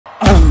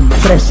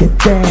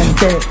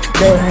Presidente,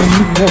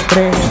 Benigno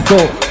Fredo,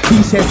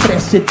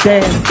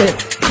 Vice-Presidente,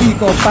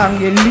 Kiko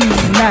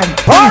Pangilinan.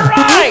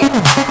 Alright!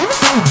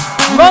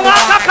 Mga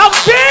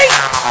kakambing!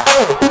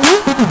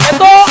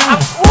 Ito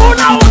ang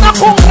una-una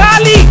kong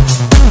rally!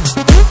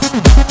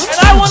 And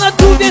I wanna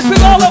do this with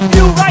all of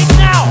you right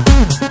now!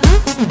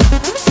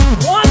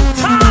 One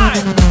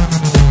time!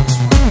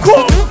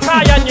 Kung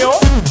kaya nyo,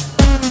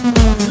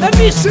 let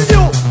me see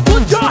you!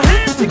 Put your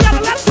hands together,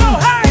 let's go!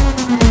 Hey!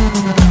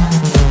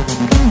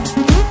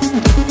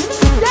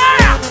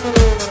 Yeah!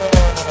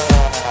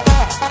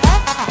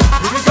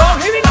 Here we go,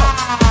 here we go!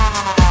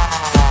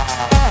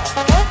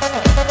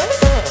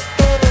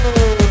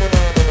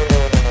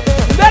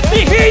 Let me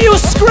hear you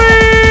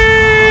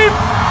scream!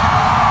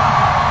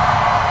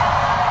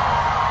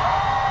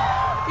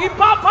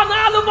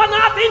 Ipapanalo ba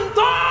natin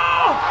to?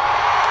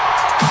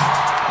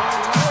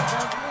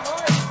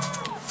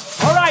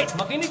 Alright,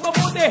 makinig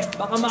mabuti.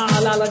 Baka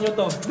maaalala nyo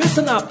to.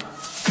 Listen up.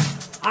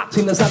 At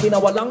sinasabi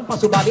na walang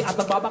pasubali at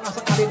nagbabaka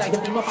sakali dahil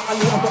hindi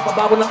mapakalihan ang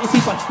pagbabago ng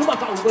isipan.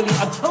 Kumakaugalian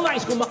ang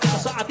nais kong makita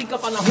sa ating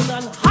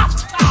kapanahunan.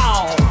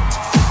 Hostile!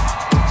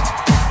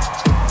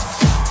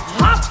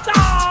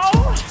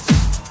 Hostile!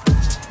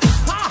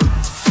 Ha!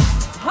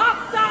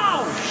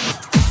 Hostile!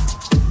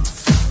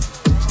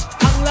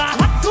 Ang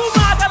lahat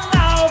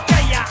gumagalaw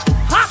kaya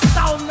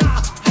hostile na!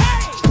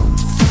 Hey!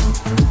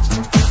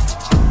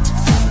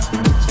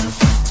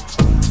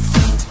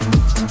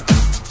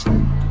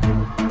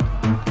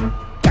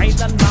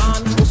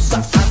 Kailanman o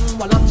saan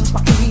walang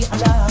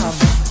pakialam,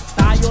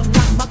 tayo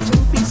na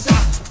mag-umpisa.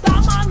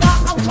 Tama na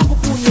ang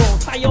pakupunyo.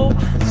 Tayo,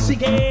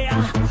 sige,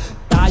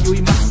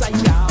 tayo'y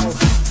magsayaw.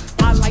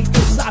 Alay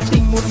ko sa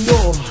ating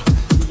mundo.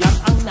 Yan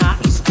ang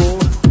nais ko.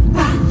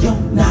 Tayo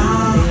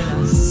na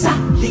sa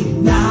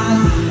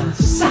linan,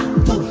 sa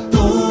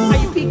tugtog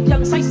ay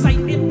biglang saysay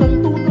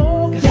itong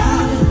tunog.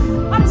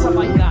 At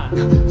sabayan,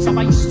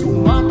 sabay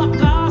sumama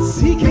ka.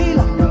 Sige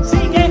lang ng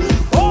sige.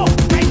 Oh,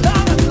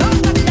 kailangan lang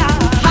na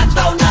yan.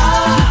 Hataw na!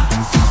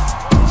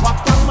 Huwag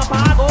kang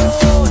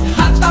mapagod.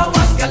 Hataw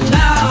at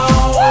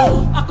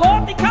galaw.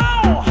 Ako't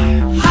ikaw.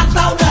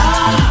 Hataw na!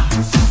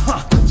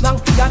 Nang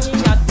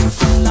ganyan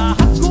ang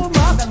lahat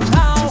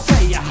gumagalaw.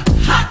 Kaya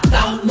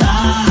hataw na!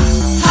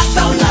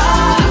 Hataw na!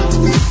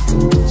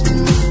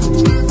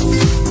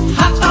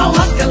 Hataw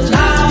at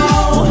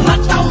galaw.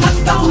 Hataw,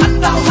 hataw,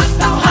 hataw,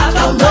 hataw,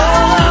 hataw na!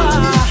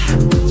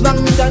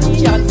 Nang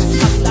ganyan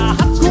ang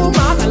lahat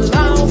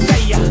gumagalaw.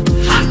 Kaya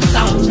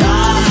hataw na!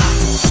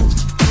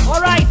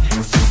 Alright!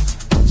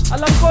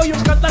 Alam ko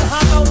yung kantang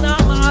hataw na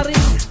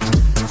maaring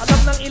alam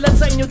ng ilan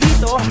sa inyo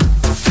dito.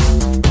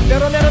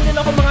 Pero meron din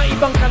ako mga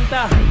ibang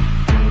kanta.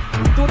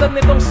 Tulad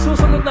nitong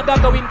susunod na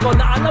gagawin ko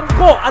na alam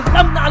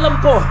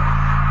ko.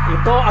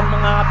 Ito ang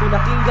mga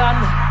pinakinggan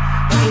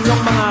ng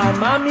inyong mga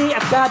mami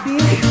at daddy,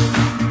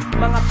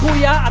 mga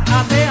kuya at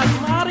ate, at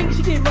maaaring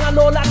sige, mga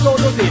lola at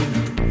lolo din.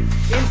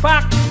 In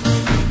fact,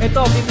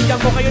 ito, bibigyan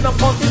ko kayo ng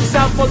konting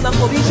sample ng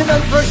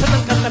original version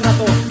ng kanta na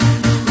to.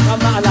 Baka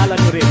maalala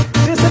nyo rin.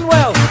 Listen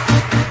well!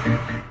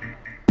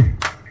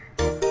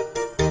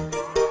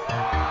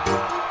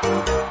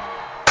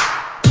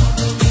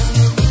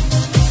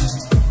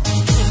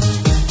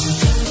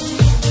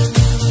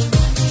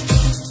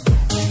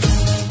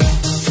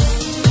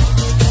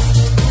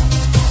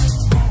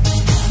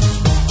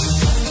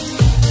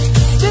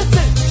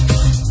 Listen!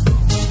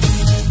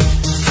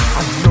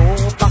 Ano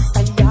ba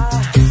kaya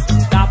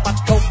dapat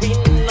gawin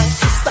ng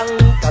isang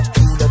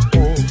katulad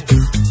mo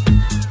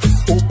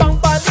upang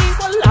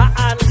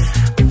paniwalaan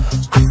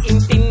at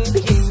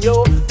intindihin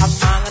nyo ang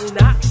mga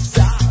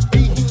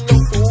naisabihin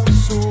ng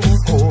puso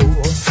ko?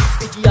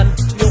 Bigyan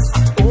nyo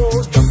ako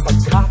ng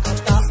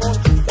pagkakataon,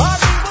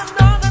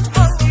 paliwanagan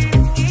ang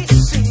iyong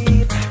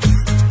isip.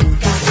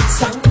 Kahit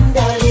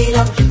sandali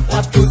lang,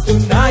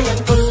 patutunayan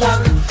ko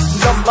lang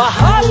na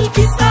mahal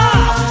kita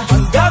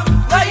hanggang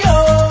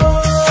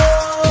ngayon.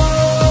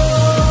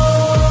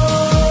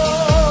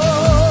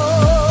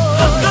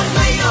 Hanggang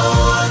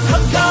ngayon,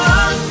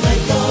 hanggang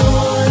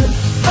ngayon.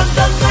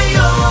 Hanggang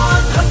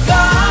ngayon,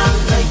 hanggang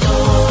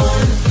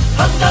ngayon.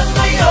 Hanggang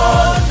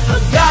ngayon,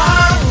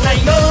 hanggang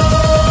ngayon.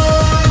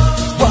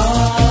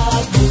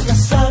 Wag mo na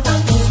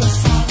sanang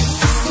isipin.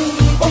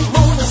 Wag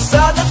mo na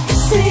sanang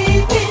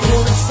isipin.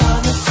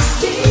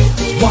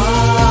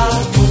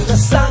 Wag mo na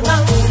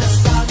sanang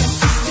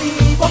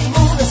isipin. Wag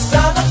mo na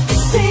sanang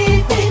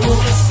isipin.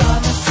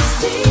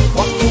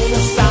 Wag mo na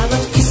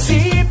sanang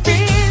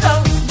isipin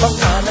ang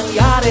mga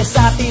nangyari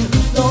sa atin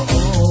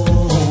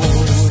noon.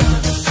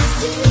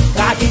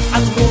 Kahit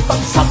ano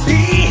pang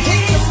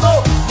sabihin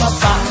mo,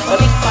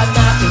 mababalik pa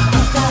natin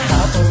ang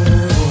kahapon.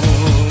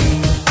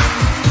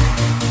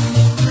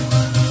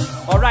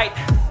 Alright,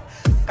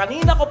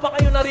 kanina ko pa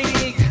kayo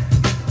narinig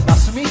na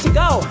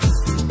sumisigaw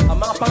ang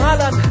mga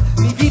pangalan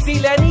ni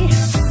VP Lenny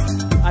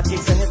at kay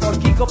Senator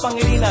Kiko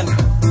Pangilinan.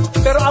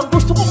 Pero ang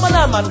gusto kong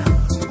malaman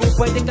kung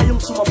pwede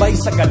kayong sumabay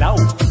sa galaw.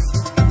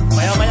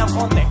 Maya-mayang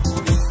konti.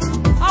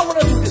 I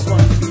wanna do this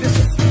one.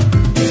 Listen.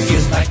 It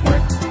feels like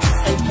work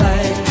and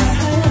play.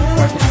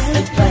 Work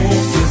and play.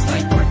 Feels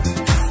like work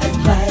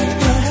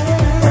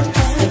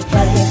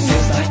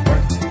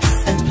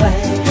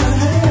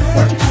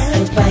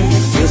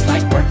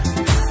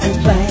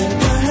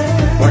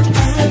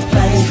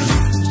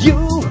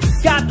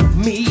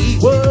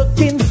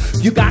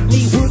You got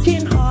me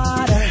working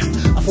harder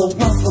for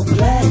what? For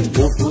play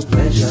or for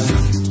pleasure.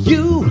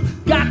 You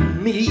got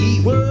me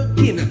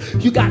working.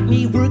 You got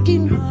me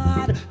working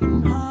hard,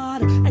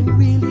 hard, and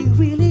really,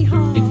 really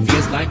hard. It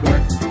feels like work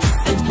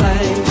and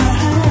play,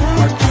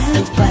 work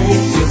and play.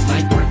 It feels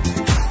like work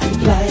and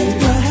play,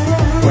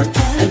 work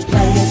and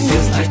play. It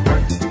feels like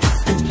work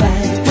and play.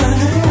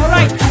 All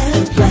right,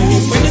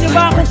 pwede niyo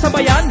ba akong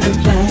sabayan?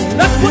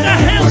 Let's put our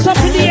hands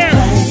up in the air.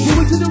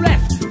 Do it to the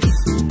left,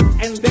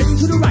 and then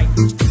to the right,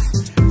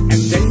 and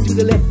then to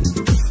the left,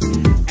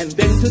 and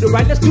then to the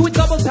right. Let's do it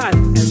double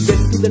time, and then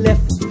to the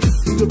left,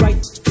 to the right,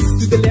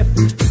 to the left,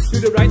 to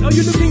the right. Oh,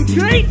 you're looking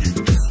great!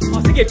 O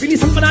sige,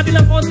 bilisan pa natin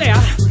ng konti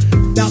ha.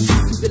 Now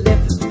to the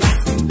left,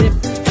 right,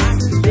 left, right,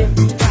 left,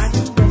 right,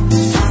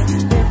 left,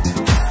 right, left.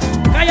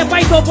 Kaya pa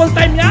double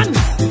time yan?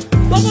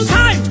 Double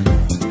time!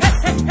 Hey,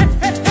 hey, hey,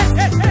 hey,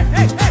 hey,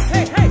 hey, hey,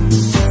 hey, hey.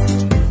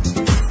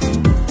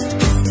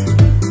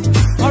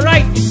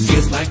 Alright.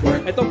 Feels like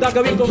work. Itong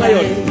gagawin ko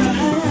ngayon.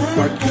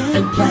 Work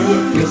and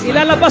play.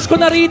 Ilalabas ko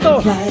na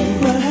rito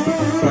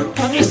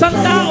ang isang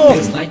tao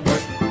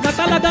na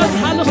talagang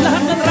halos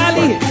lahat ng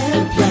rally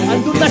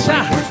andun na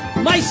siya.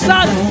 My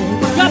son,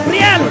 Gab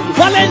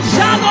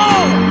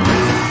Valenciano!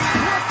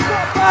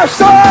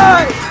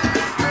 Pasay!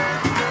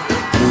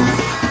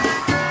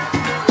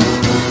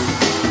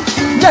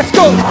 Let's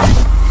go! 1,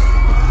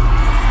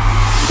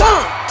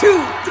 2,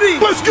 3,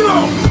 let's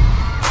go!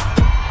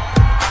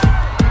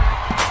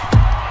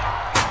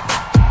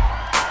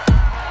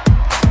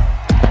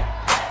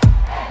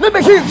 Let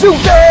me hear you,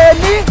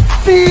 Lenny,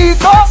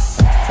 Tito!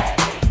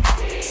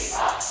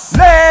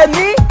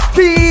 Lenny,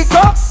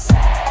 Tito!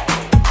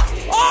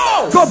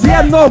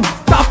 Gobyernong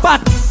dapat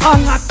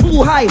angat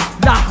buhay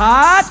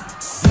lahat.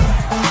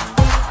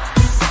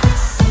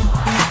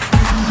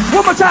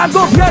 Sa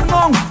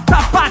gobyernong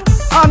dapat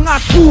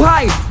angat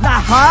buhay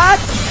lahat.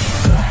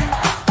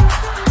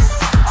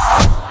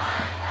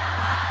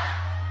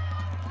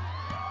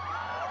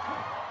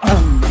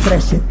 Ang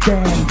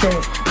presidente,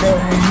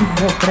 Lenny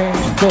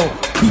Robredo,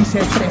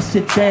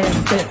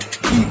 vice-presidente,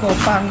 Kiko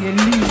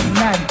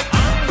Pangilinan.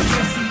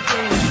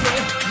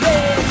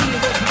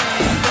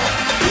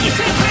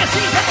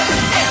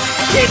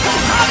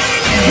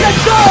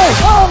 Let's go!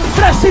 Ang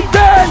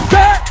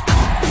presidente,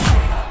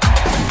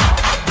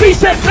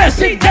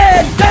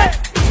 vice-presidente,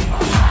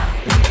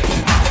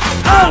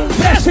 ang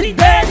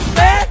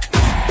presidente,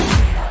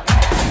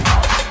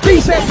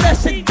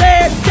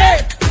 vice-presidente.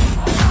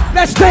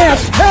 Let's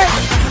dance! Hey!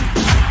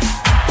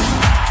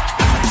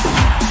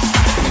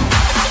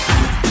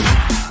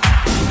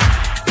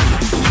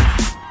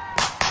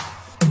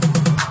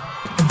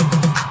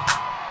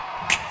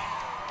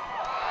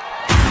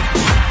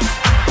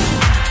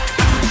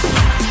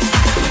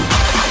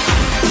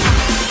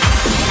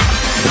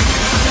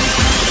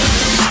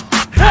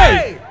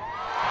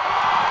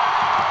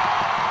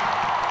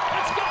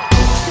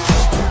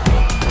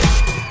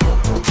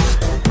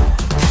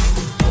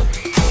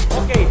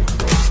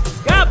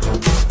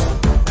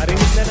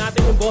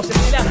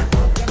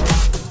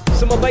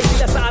 Sumabay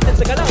sila sa atin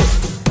sa galaw.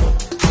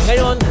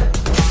 Ngayon,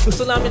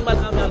 gusto namin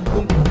malaman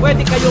kung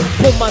pwede kayong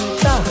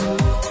kumanta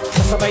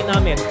kasabay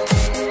namin.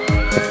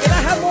 Can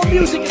I have more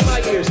music in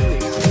my ears,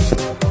 please?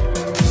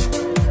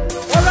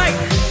 Alright.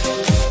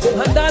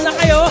 Kung handa na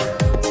kayo,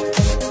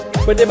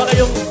 pwede ba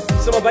kayong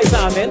sumabay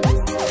sa amin?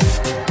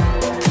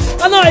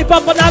 Ano,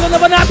 ipapanalo na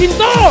ba natin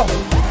to?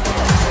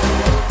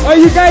 Are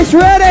you guys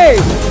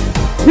ready?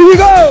 Here we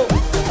go!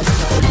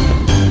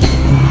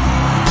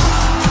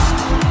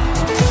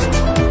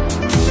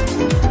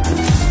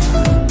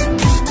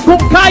 Kung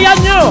kaya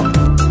nyo,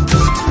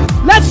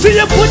 let's see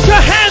you put your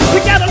hands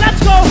together. Let's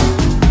go.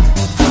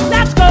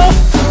 Let's go.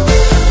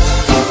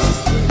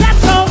 Let's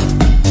go.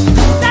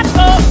 Let's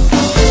go.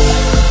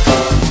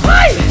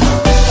 Hi.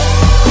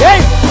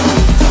 Hey.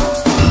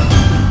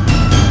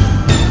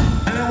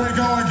 Here we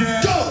go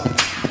again. Go.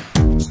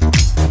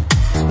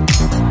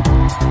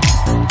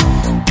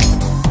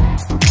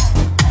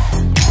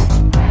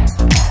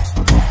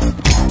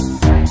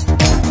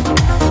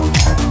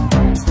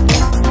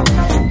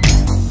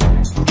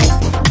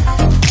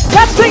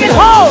 Sing it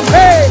home!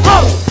 Hey!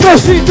 Oh!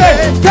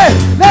 Presidente,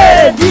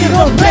 Lenny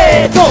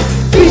Robredo,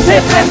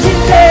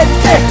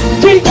 vice-presidente,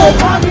 Kiko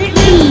Pangilinan.